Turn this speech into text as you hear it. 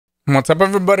What's up,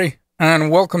 everybody, and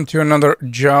welcome to another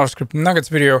JavaScript Nuggets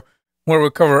video where we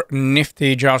cover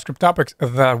nifty JavaScript topics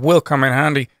that will come in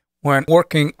handy when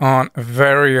working on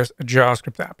various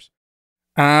JavaScript apps.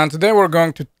 And today we're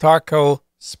going to tackle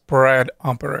spread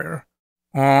operator,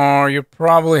 or you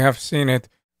probably have seen it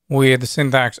with the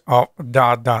syntax of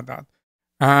dot dot dot.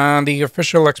 And the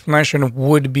official explanation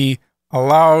would be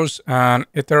allows an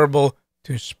iterable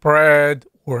to spread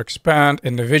or expand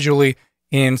individually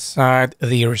inside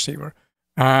the receiver.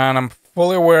 And I'm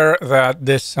fully aware that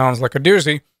this sounds like a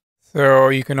doozy, so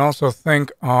you can also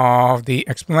think of the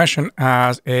explanation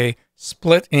as a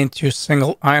split into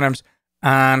single items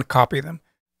and copy them.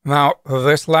 Now,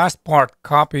 this last part,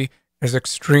 copy, is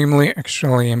extremely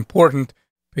important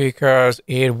because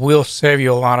it will save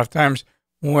you a lot of times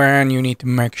when you need to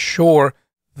make sure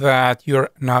that you're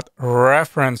not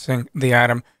referencing the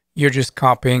item, you're just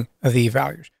copying the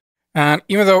values. And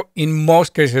even though in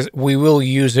most cases we will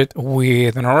use it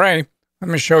with an array, let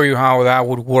me show you how that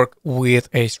would work with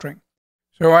a string.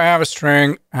 So I have a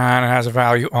string and it has a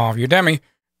value of Udemy.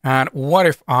 And what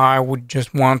if I would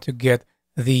just want to get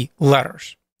the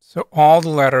letters? So all the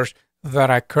letters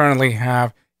that I currently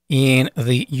have in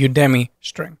the Udemy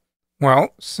string. Well,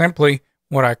 simply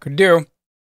what I could do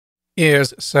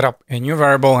is set up a new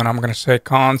variable, and I'm going to say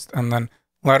const and then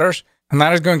letters. And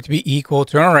that is going to be equal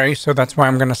to an array. So that's why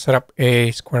I'm going to set up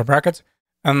a square brackets.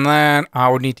 And then I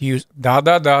would need to use dot,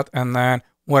 dot, dot, and then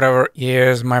whatever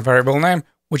is my variable name,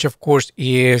 which of course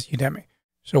is Udemy.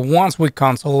 So once we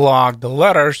console log the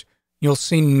letters, you'll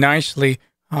see nicely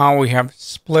how we have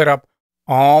split up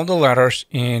all the letters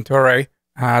into array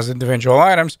as individual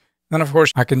items. Then of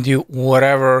course I can do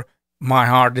whatever my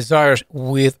heart desires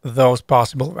with those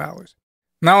possible values.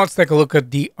 Now let's take a look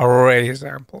at the array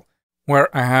example,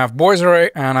 where I have boys array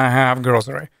and I have girls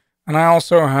array. And I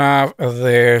also have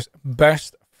this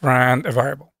best friend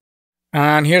variable.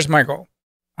 And here's my goal.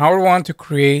 I would want to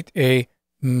create a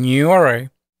new array.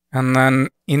 And then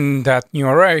in that new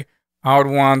array, I would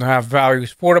want to have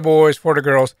values for the boys, for the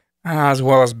girls, as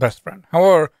well as best friend.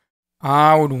 However,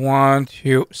 I would want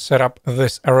to set up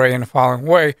this array in the following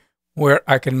way, where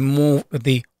I can move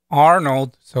the R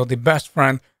node, so the best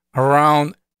friend,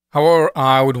 around however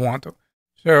I would want to.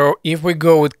 So if we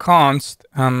go with const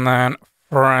and then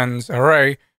friends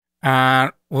array,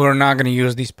 and we're not going to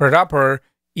use the spread operator,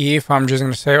 if I'm just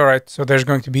going to say, all right, so there's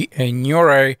going to be a new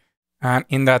array, and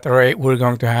in that array, we're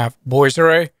going to have boys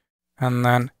array, and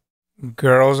then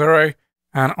girls array,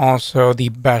 and also the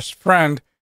best friend.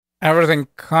 Everything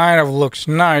kind of looks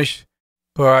nice,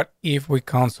 but if we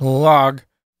console log,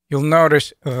 you'll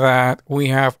notice that we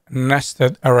have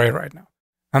nested array right now.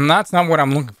 And that's not what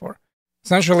I'm looking for.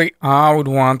 Essentially, I would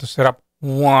want to set up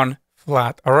one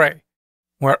flat array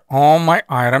where all my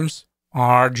items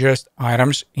are just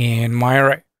items in my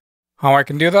array. How I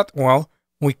can do that? Well,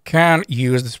 we can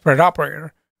use the spread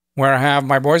operator where I have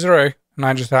my boys array and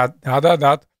I just add dot, dot,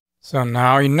 dot. So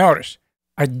now you notice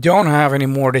I don't have any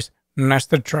more this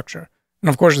nested structure. And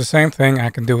of course, the same thing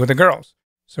I can do with the girls.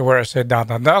 So where I say dot,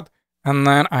 dot, dot, and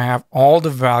then I have all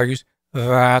the values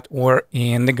that were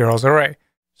in the girls array.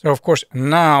 So of course,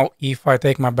 now if I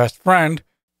take my best friend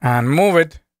and move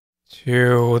it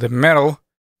to the middle,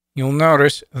 you'll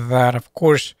notice that of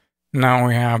course, now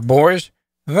we have boys,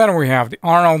 then we have the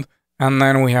Arnold, and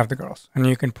then we have the girls. And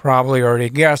you can probably already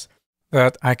guess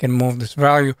that I can move this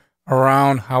value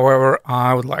around however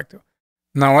I would like to.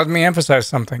 Now, let me emphasize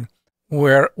something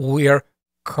where we are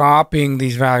copying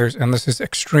these values, and this is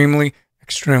extremely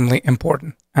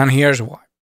important. And here's why.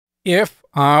 If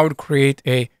I would create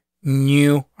a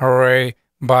new array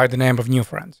by the name of new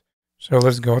friends. So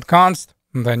let's go with const,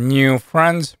 and then new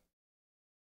friends.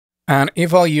 And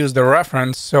if I'll use the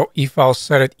reference, so if I'll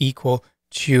set it equal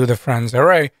to the friends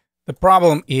array, the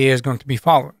problem is going to be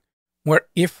following, where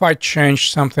if I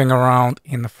change something around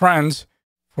in the friends,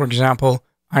 for example,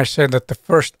 I said that the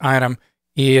first item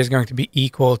is going to be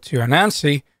equal to a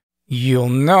Nancy, you'll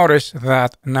notice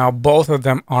that now both of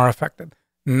them are affected,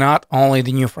 not only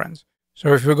the new friends.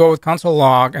 So if we go with console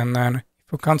log and then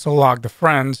if we console log the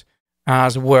friends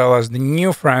as well as the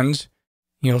new friends,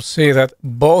 you'll see that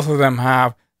both of them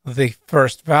have the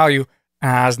first value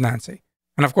as Nancy.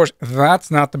 And of course, that's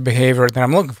not the behavior that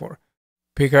I'm looking for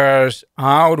because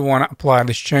I would want to apply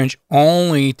this change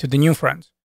only to the new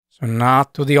friends. So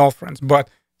not to the old friends. But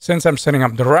since I'm setting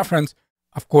up the reference,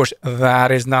 of course,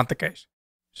 that is not the case.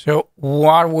 So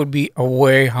what would be a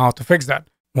way how to fix that?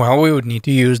 Well, we would need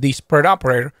to use the spread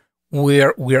operator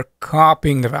where we're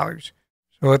copying the values.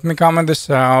 So let me comment this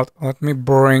out. Let me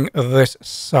bring this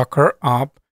sucker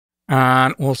up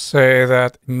and we'll say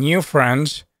that new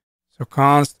friends, so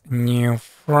const new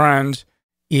friends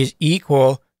is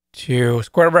equal to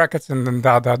square brackets and then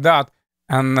dot, dot, dot,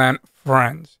 and then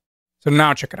friends. So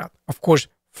now check it out. Of course,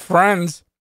 friends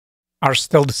are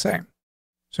still the same.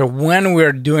 So when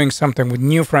we're doing something with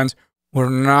new friends, we're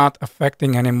not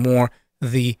affecting anymore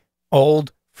the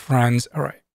old friends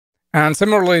array. And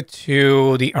similarly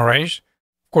to the arrays,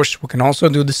 of course, we can also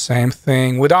do the same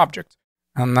thing with objects.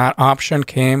 And that option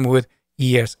came with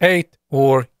ES8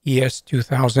 or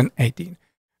ES2018.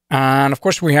 And of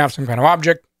course, we have some kind of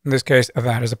object. In this case,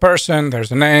 that is a person,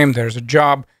 there's a name, there's a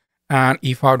job. And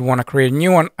if I would want to create a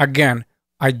new one, again,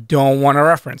 I don't want to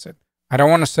reference it. I don't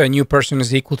want to say new person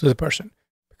is equal to the person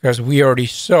because we already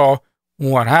saw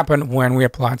what happened when we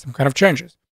applied some kind of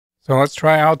changes. So let's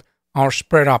try out our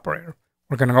spread operator.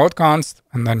 We're going to go with const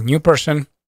and then new person.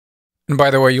 And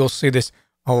by the way, you'll see this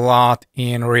a lot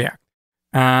in React.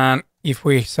 And if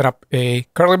we set up a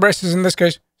curly braces in this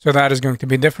case, so that is going to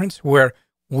be different, where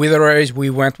with arrays, we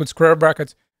went with square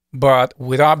brackets, but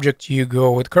with objects, you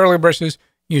go with curly braces,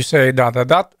 you say dot, dot,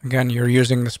 dot. Again, you're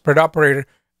using the spread operator,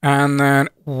 and then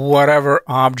whatever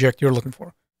object you're looking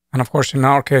for. And of course, in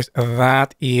our case,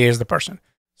 that is the person.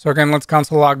 So again, let's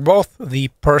console log both the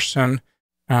person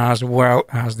as well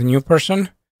as the new person.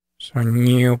 So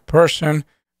new person,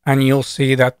 and you'll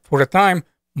see that for the time,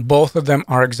 both of them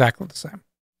are exactly the same.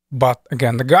 But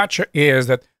again, the gotcha is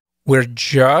that we're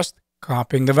just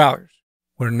copying the values.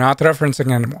 We're not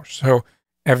referencing anymore. So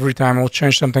every time we'll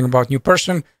change something about new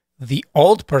person, the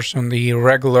old person, the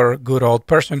regular good old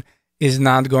person, is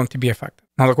not going to be affected.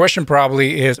 Now, the question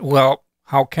probably is, well,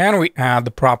 how can we add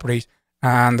the properties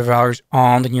and the values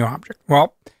on the new object?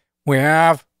 Well, we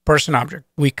have person object.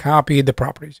 We copy the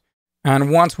properties.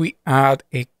 And once we add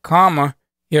a comma,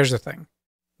 here's the thing.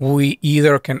 We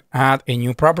either can add a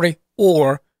new property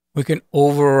or we can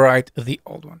overwrite the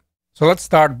old one. So let's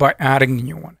start by adding the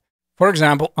new one. For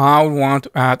example, I would want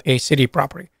to add a city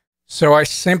property. So I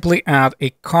simply add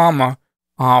a comma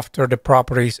after the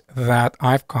properties that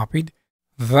I've copied,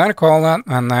 then call that,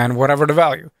 and then whatever the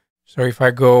value. So if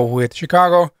I go with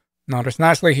Chicago, notice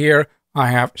nicely here, I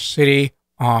have city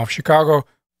of Chicago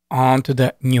onto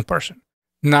the new person.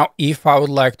 Now, if I would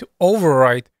like to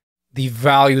overwrite the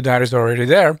value that is already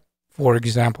there, for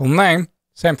example, name,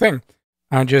 same thing.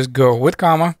 I just go with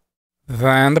comma,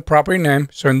 then the property name.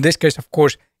 So in this case, of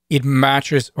course, it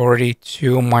matches already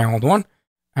to my old one.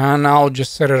 And I'll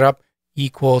just set it up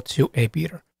equal to a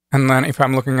beater. And then if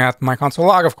I'm looking at my console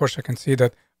log, of course, I can see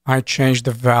that I changed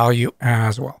the value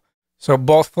as well. So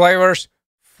both flavors,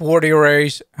 for the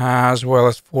arrays as well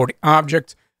as for the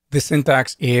objects, the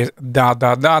syntax is dot,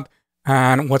 dot, dot.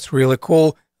 And what's really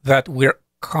cool that we're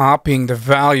copying the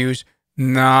values,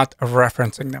 not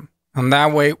referencing them. And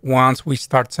that way, once we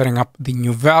start setting up the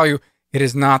new value, it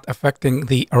is not affecting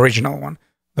the original one,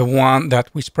 the one that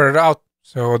we spread out.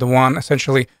 So the one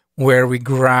essentially where we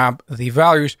grab the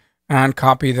values and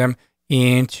copy them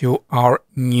into our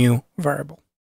new variable.